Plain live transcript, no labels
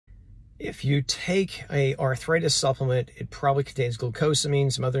If you take a arthritis supplement, it probably contains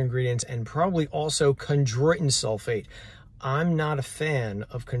glucosamine, some other ingredients, and probably also chondroitin sulfate. I'm not a fan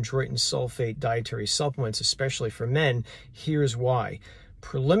of chondroitin sulfate dietary supplements, especially for men. Here's why.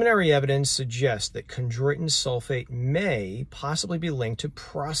 Preliminary evidence suggests that chondroitin sulfate may possibly be linked to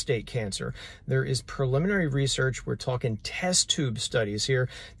prostate cancer. There is preliminary research, we're talking test tube studies here,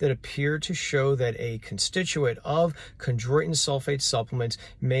 that appear to show that a constituent of chondroitin sulfate supplements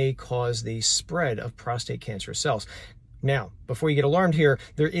may cause the spread of prostate cancer cells. Now, before you get alarmed here,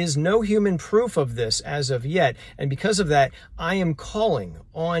 there is no human proof of this as of yet, and because of that, I am calling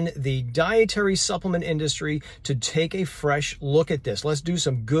on the dietary supplement industry to take a fresh look at this. Let's do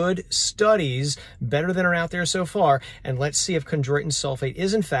some good studies, better than are out there so far, and let's see if chondroitin sulfate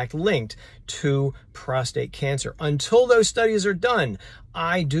is in fact linked to prostate cancer. Until those studies are done,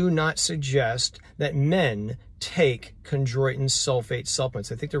 I do not suggest that men take chondroitin sulfate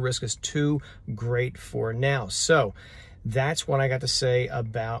supplements. I think the risk is too great for now. So that's what I got to say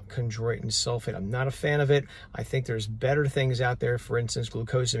about chondroitin sulfate. I'm not a fan of it. I think there's better things out there. For instance,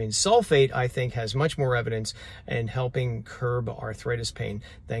 glucosamine sulfate, I think, has much more evidence in helping curb arthritis pain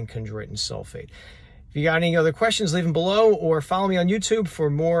than chondroitin sulfate. If you got any other questions, leave them below or follow me on YouTube for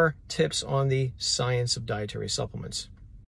more tips on the science of dietary supplements.